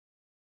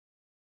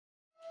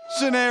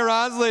ShaNae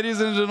Ross, ladies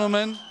and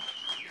gentlemen.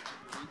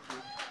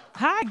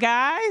 Hi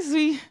guys,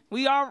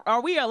 we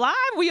are we alive?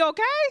 We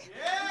okay?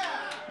 Yeah.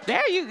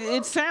 There you.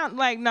 It sounds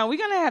like no. We're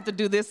gonna have to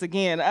do this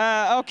again.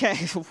 Okay.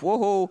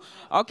 Whoa.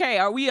 Okay.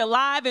 Are we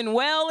alive and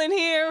well in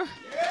here?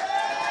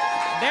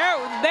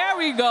 Yeah. There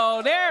we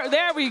go.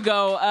 There we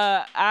go.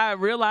 I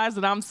realize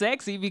that I'm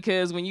sexy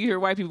because when you hear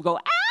white people go,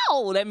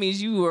 "Ow," that means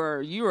you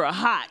are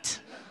hot,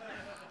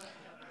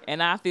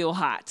 and I feel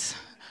hot.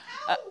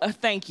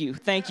 Thank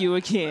you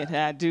again.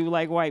 I do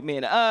like white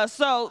men.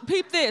 So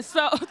peep this.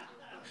 So.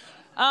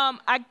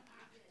 I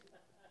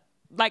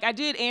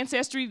did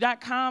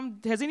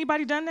Ancestry.com. Has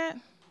anybody done that?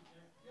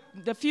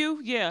 The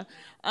few? Yeah.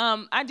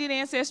 I did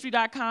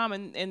Ancestry.com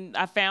and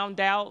I found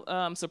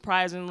out,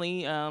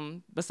 surprisingly,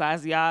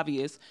 besides the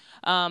obvious,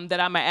 that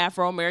I'm an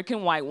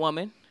Afro-American white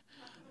woman.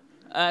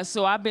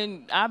 So I've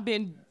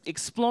been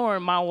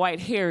exploring my white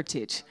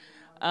heritage.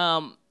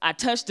 I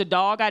touched a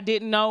dog I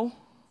didn't know.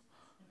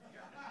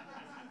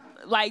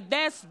 Like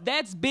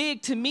that's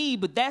big to me,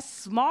 but that's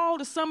small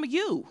to some of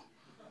you.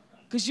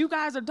 Because you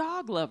guys are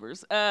dog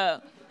lovers. I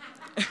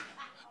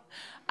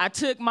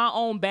took my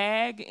own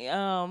bag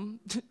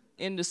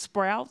in the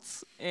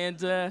Sprouts and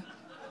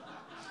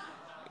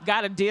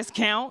got a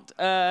discount.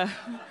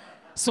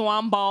 So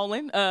I'm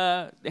balling.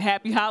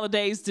 Happy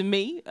holidays to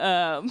me.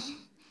 Do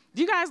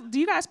you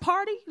guys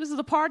party? This is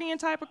a partying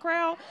type of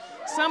crowd.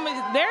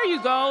 There you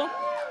go.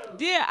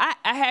 Yeah,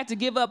 I had to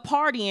give up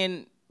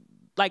partying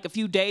like a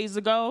few days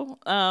ago.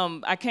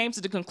 I came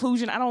to the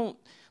conclusion I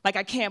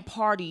can't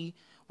party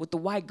with the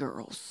white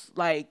girls.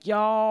 Like,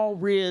 y'all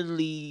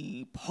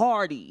really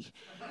party.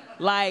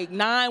 Like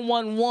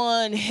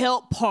 911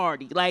 help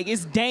party. Like,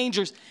 it's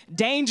dangerous.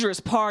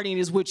 Dangerous partying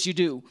is what you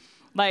do.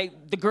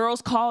 Like, the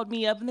girls called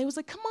me up and they was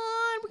like, come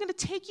on, we're gonna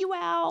take you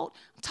out.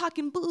 I'm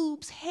talking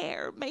boobs,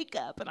 hair,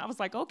 makeup. And I was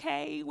like,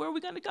 okay, where are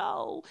we gonna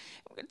go?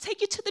 We're gonna take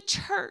you to the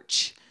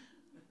church.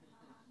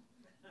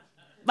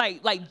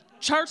 Like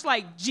church,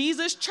 like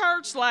Jesus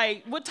church?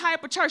 Like, what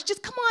type of church?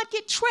 Just come on,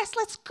 get dressed,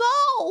 let's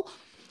go.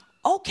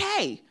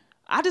 Okay,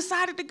 I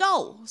decided to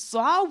go. So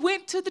I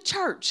went to the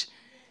church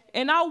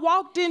and I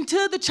walked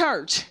into the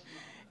church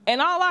and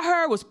all I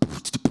heard was,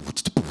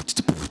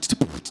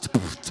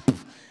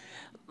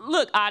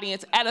 look,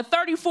 audience, out of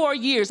 34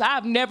 years,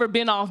 I've never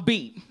been off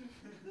beat.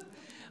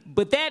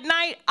 But that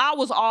night, I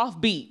was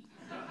off beat.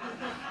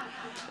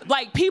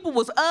 Like, people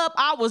was up,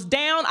 I was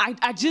down,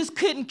 I just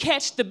couldn't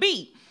catch the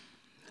beat.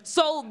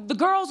 So the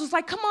girls was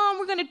like, come on,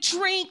 we're gonna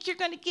drink, you're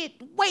gonna get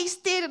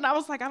wasted. And I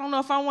was like, I don't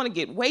know if I wanna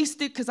get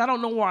wasted because I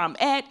don't know where I'm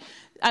at.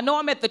 I know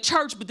I'm at the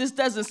church, but this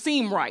doesn't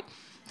seem right.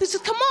 They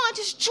said, come on,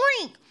 just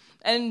drink.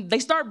 And they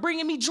start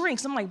bringing me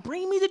drinks. I'm like,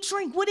 bring me the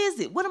drink, what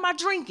is it? What am I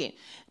drinking?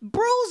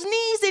 Bruised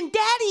knees and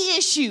daddy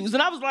issues.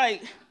 And I was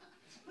like,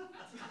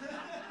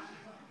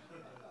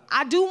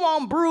 I do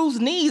want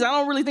bruised knees. I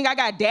don't really think I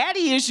got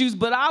daddy issues,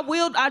 but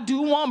I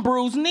do want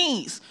bruised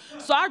knees.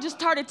 So I just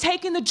started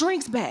taking the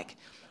drinks back.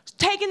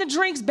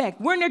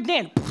 We're in there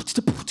dancing.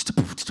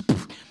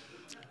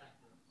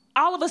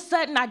 All of a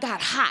sudden, I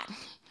got hot.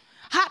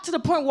 Hot to the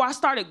point where I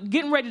started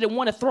getting ready to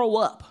want to throw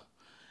up.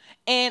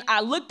 And I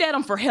looked at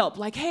them for help,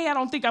 like, hey, I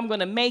don't think I'm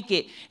gonna make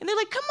it. And they're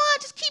like, come on,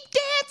 just keep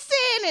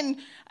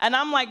dancing. And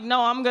I'm like, no,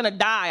 I'm gonna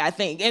die, I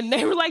think. And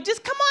they were like,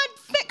 just come on,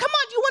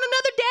 you want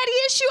another daddy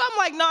issue? I'm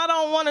like, no, I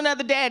don't want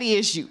another daddy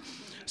issue.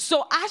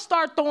 So I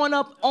start throwing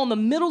up on the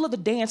middle of the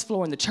dance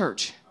floor in the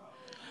church.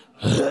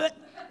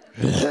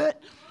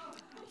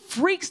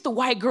 Freaks the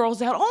white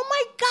girls out. Oh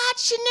my God,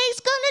 ShaNae's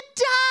gonna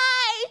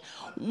die.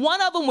 One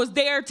of them was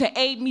there to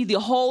aid me the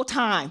whole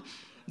time.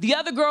 The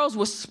other girls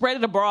were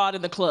spread abroad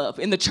in the club,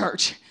 in the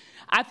church.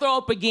 I throw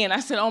up again. I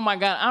said, oh my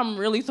God, I'm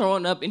really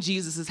throwing up in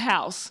Jesus'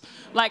 house.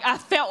 Like, I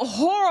felt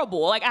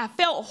horrible.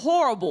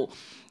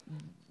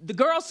 The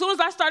girl, as soon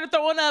as I started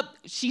throwing up,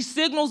 she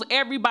signals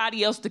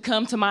everybody else to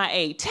come to my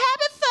aid.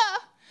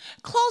 Tabitha,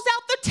 close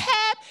out the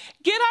tab,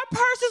 get our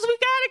purses, we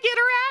gotta get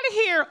her out of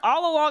here.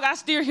 All along, I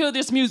still hear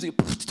this music.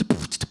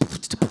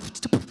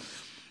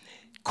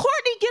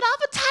 Courtney, get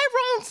off of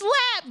Tyrone's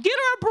lap, get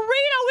her a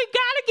burrito, we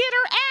gotta get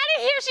her out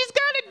of here, she's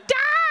gonna die.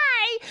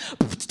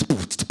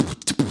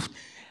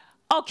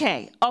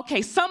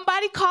 Okay,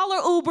 somebody call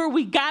her Uber,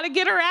 we gotta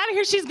get her out of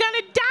here, she's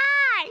gonna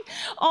die.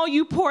 Oh,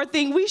 you poor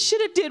thing, we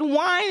should have did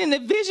wine in the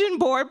vision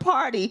board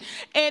party.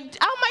 And,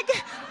 oh my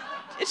God,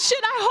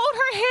 should I hold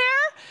her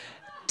hair?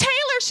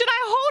 Taylor, should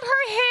I hold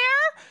her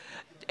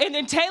hair? And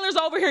then Taylor's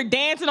over here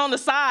dancing on the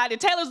side, and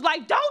Taylor's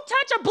like, don't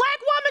touch a black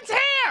woman's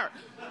hair.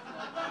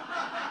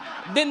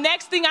 The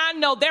next thing I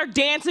know, they're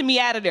dancing me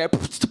out of there.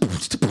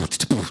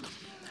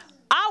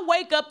 I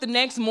wake up the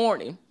next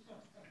morning,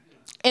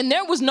 and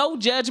there was no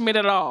judgment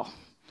at all.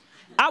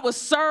 I was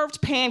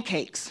served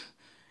pancakes.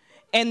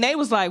 And they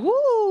was like,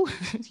 woo,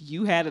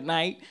 you had a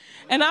night.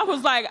 And I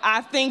was like,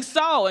 I think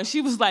so. And she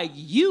was like,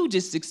 you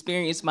just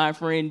experienced, my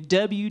friend,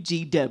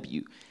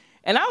 WGW.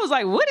 And I was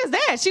like, what is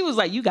that? She was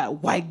like, you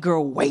got white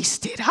girl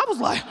wasted. I was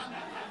like,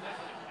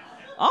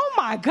 oh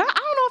my God, I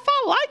don't know if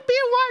I like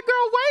being white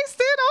girl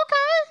wasted,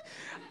 okay.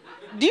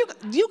 Do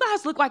you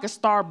guys look like a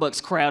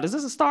Starbucks crowd? Is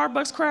this a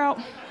Starbucks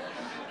crowd?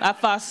 I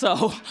thought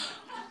so.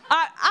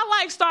 I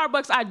like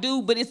Starbucks, I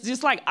do, but it's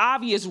just like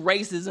obvious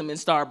racism in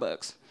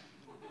Starbucks.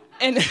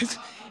 And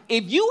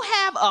if you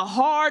have a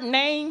hard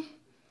name,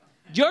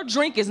 your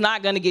drink is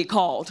not gonna get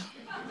called.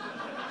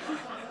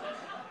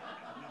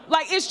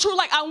 Like, it's true.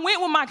 Like, I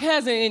went with my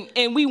cousin,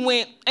 and we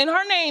went, and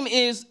her name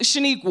is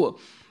ShaNae.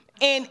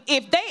 And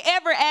if they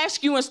ever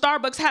ask you in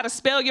Starbucks how to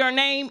spell your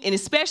name, and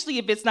especially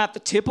if it's not the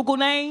typical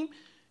name,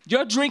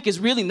 your drink is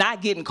really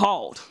not getting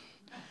called.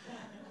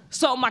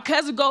 So my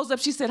cousin goes up,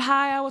 she said,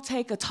 hi, I will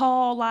take a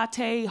tall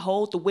latte,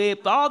 hold the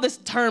whip, all this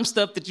term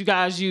stuff that you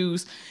guys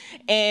use.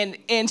 And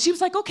she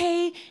was like,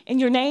 okay, and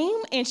your name?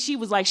 And she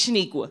was like,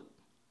 ShaNae.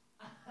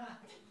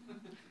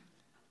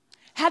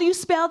 How do you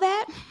spell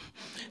that?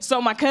 So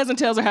my cousin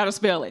tells her how to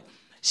spell it.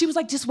 She was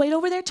like, just wait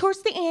over there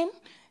towards the end.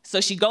 So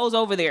she goes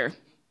over there.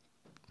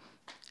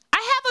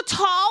 I have a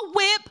tall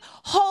whip,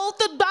 hold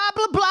the blah,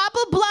 blah, blah,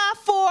 blah, blah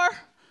for...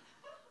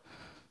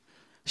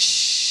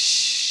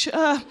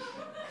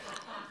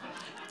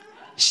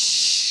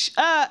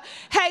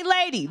 Hey,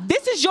 lady,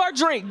 this is your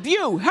drink.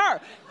 You, her,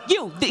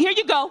 you, here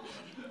you go.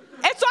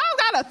 And so I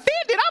got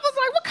offended. I was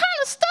like, what kind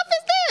of stuff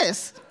is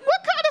this? What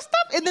kind of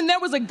stuff? And then there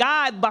was a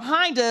guy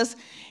behind us.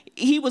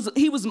 He was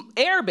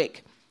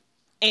Arabic.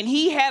 And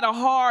he had a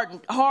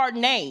hard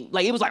name.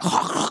 Like, it was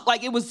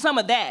like it was some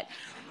of that.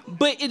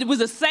 But it was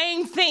the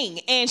same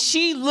thing. And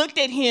she looked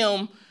at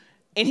him,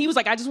 and he was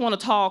like, I just want a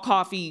tall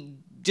coffee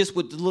just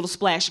with a little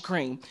splash of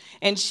cream.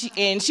 And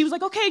she was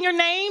like, okay, your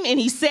name? And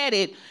he said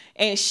it,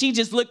 and she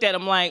just looked at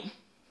him like,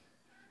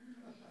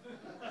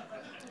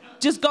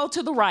 just go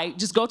to the right.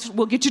 Just go to,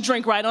 we'll get your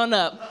drink right on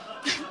up.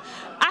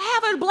 I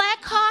have a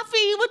black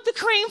coffee with the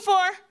cream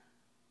for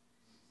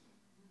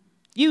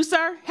you,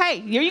 sir.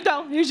 Hey, here you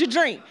go. Here's your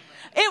drink.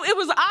 It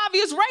was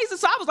obvious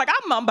racist, so I was like,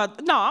 I'm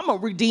gonna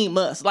redeem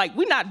us. Like,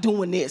 we're not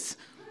doing this.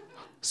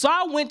 So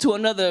I went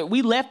to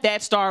we left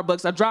that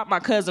Starbucks, I dropped my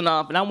cousin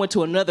off, and I went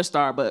to another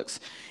Starbucks.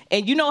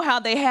 And you know how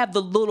they have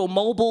the little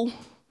mobile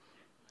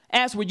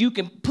apps where you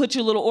can put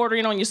your little order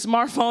in on your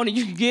smartphone and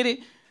you can get it?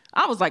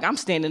 I was like, I'm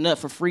standing up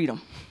for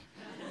freedom.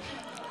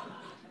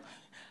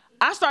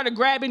 I started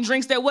grabbing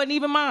drinks that wasn't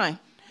even mine.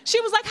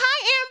 She was like,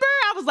 hi, Amber.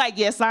 I was like,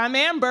 yes, I'm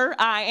Amber.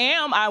 I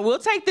am. I will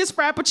take this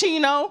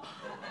Frappuccino.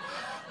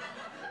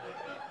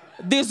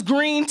 This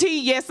green tea,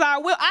 yes, I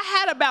will. I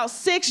had about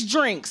 6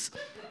 drinks,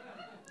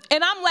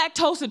 and I'm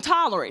lactose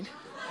intolerant.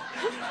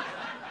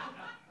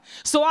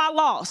 So I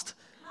lost.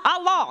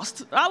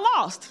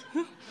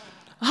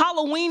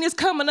 Halloween is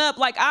coming up.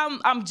 Like,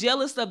 I'm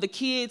jealous of the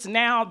kids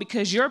now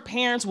because your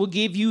parents will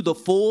give you the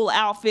full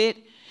outfit.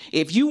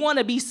 If you want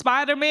to be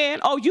Spider-Man,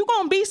 oh, you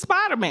gonna be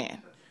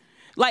Spider-Man.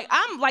 Like,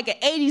 I'm like an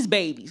 80s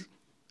baby.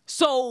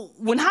 So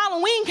when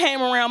Halloween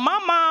came around, my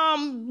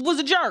mom was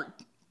a jerk.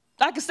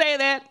 I can say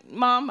that,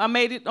 Mom. I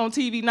made it on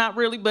TV, not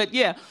really, but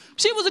yeah.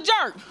 She was a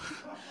jerk.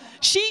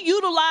 She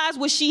utilized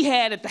what she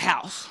had at the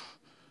house.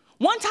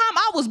 One time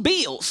I was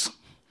bills.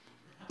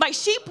 Like,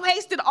 she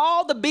pasted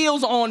all the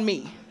bills on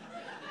me.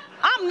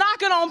 I'm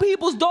knocking on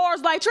people's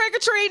doors like, trick or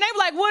treat. They were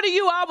like, what are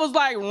you? I was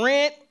like,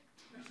 rent,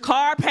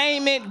 car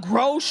payment,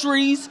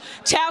 groceries,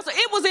 child. So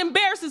it was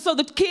embarrassing. So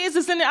the kids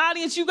that's in the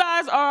audience, you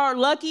guys are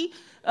lucky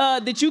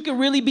that you can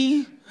really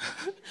be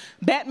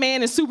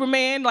Batman and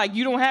Superman. Like,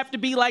 you don't have to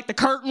be like the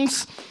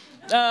curtains.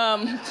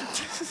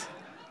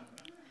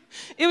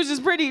 It was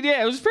just pretty,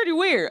 yeah, it was pretty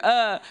weird.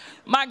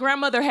 My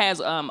grandmother has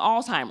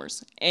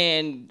Alzheimer's,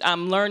 and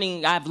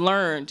I've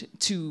learned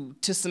to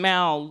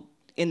smile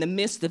in the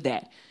midst of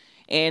that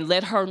and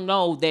let her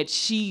know that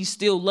she's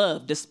still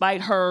loved, despite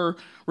her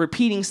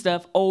repeating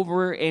stuff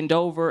over and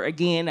over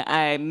again.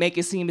 I make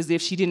it seem as if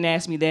she didn't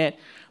ask me that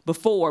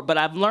before, but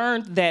I've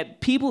learned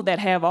that people that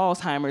have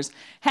Alzheimer's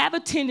have a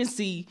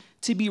tendency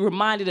to be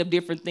reminded of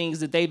different things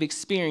that they've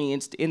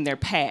experienced in their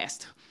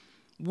past.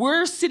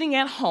 We're sitting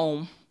at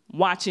home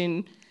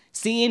watching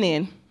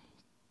CNN,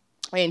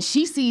 and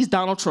she sees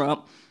Donald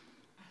Trump,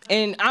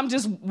 and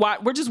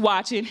we're just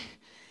watching,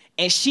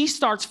 and she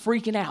starts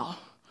freaking out.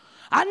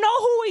 I know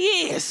who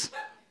he is.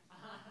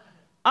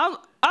 I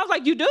was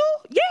like, you do?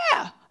 Yeah, I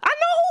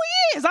know who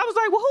he is. I was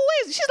like, well, who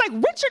is he? She's like,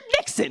 Richard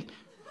Nixon.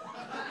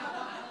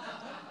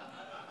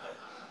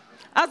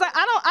 I was like,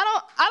 I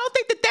don't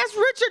think that's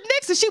Richard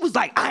Nixon. She was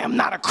like, I am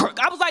not a crook.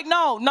 I was like,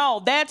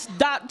 no, that's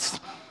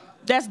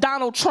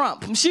Donald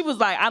Trump. She was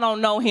like, I don't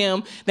know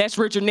him. That's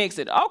Richard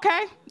Nixon.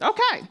 Okay.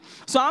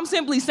 So I'm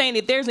simply saying,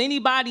 if there's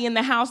anybody in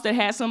the house that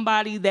has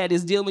somebody that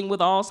is dealing with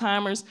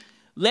Alzheimer's,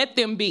 let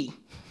them be.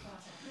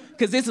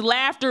 Because it's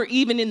laughter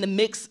even in the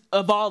mix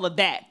of all of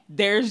that.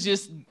 There's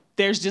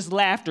just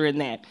laughter in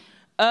that.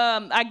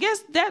 I guess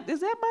is that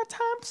my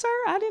time, sir?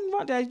 I didn't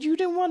want that. You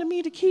didn't want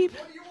me to keep.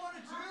 What do you want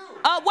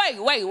to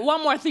do? Wait,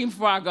 one more thing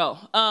before I go.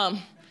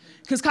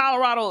 Because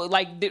Colorado,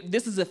 like,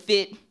 this is a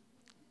fit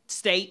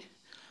state.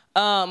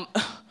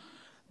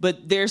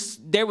 But there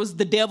was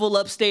the devil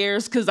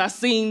upstairs because I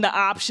seen the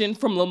option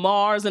from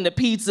Lamar's and the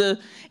pizza,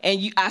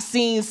 and I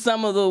seen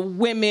some of the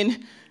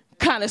women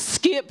kind of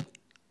skip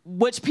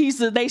which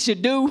pizza they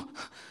should do.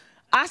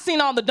 I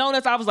seen all the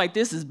donuts. I was like,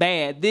 this is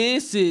bad.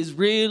 This is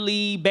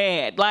really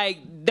bad. Like,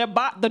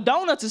 the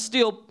donuts are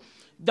still,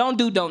 don't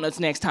do donuts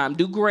next time.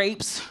 Do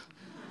grapes.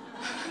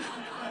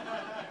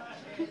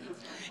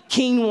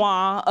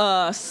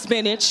 Quinoa,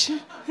 spinach.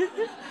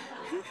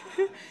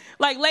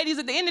 Like, ladies,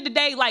 at the end of the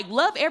day, like,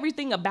 love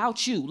everything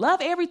about you.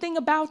 Love everything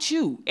about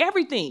you.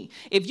 Everything.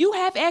 If you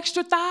have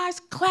extra thighs,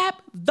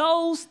 clap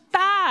those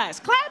thighs.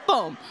 Clap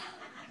them.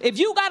 If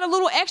you got a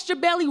little extra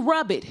belly,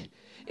 rub it.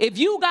 If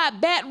you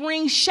got bat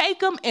rings, shake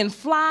them and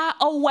fly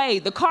away.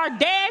 The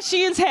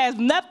Kardashians has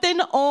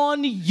nothing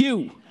on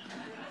you.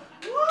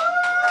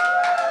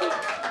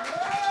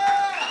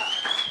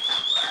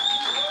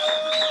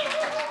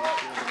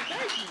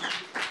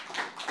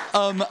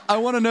 I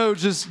want to know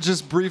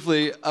just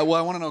briefly. Well,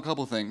 I want to know a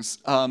couple things.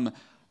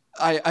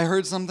 I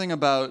heard something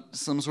about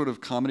some sort of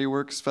Comedy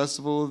Works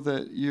festival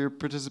that you're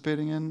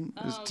participating in.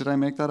 Did I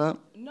make that up?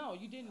 No,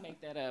 you didn't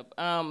make that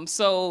up.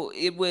 So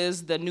it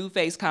was the New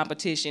Face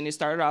competition. It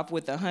started off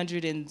with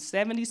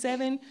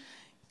 177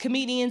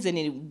 comedians, and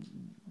it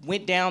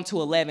went down to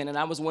 11, and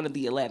I was one of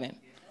the 11.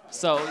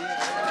 So.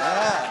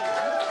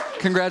 Yeah.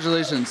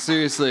 Congratulations,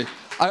 seriously.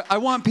 I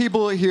want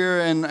people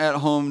here and at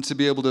home to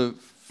be able to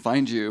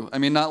find you. I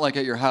mean, not like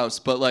at your house,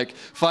 but like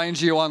find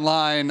you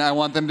online. I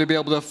want them to be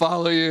able to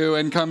follow you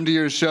and come to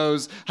your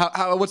shows.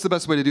 What's the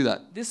best way to do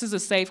that? This is a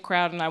safe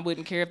crowd, and I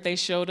wouldn't care if they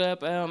showed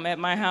up at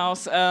my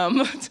house.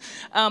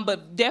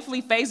 But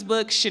definitely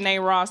Facebook,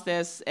 ShaNae Ross.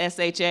 That's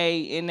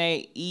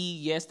ShaNae.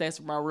 Yes, that's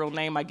my real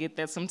name. I get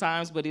that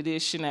sometimes, but it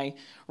is ShaNae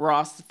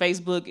Ross.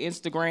 Facebook,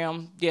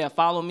 Instagram. Yeah,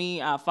 follow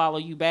me. I'll follow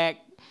you back.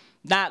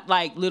 Not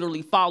like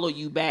literally follow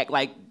you back.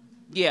 Like,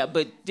 yeah,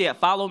 but yeah,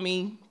 follow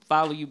me.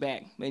 Follow you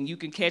back. And you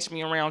can catch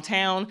me around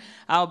town.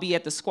 I'll be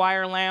at the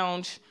Squire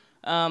Lounge.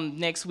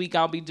 Next week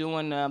I'll be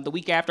doing, the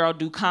week after I'll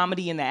do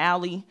Comedy in the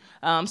Alley.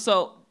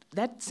 So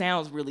that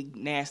sounds really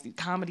nasty.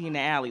 Comedy in the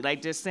Alley.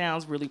 Like, just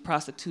sounds really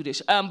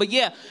prostitutish. But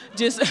yeah,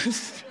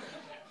 just,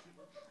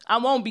 I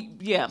won't be,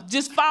 yeah,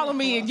 just follow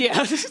me and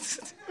yeah.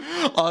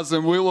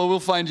 Awesome. We'll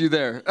find you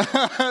there.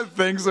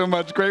 Thanks so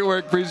much. Great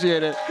work.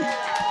 Appreciate it.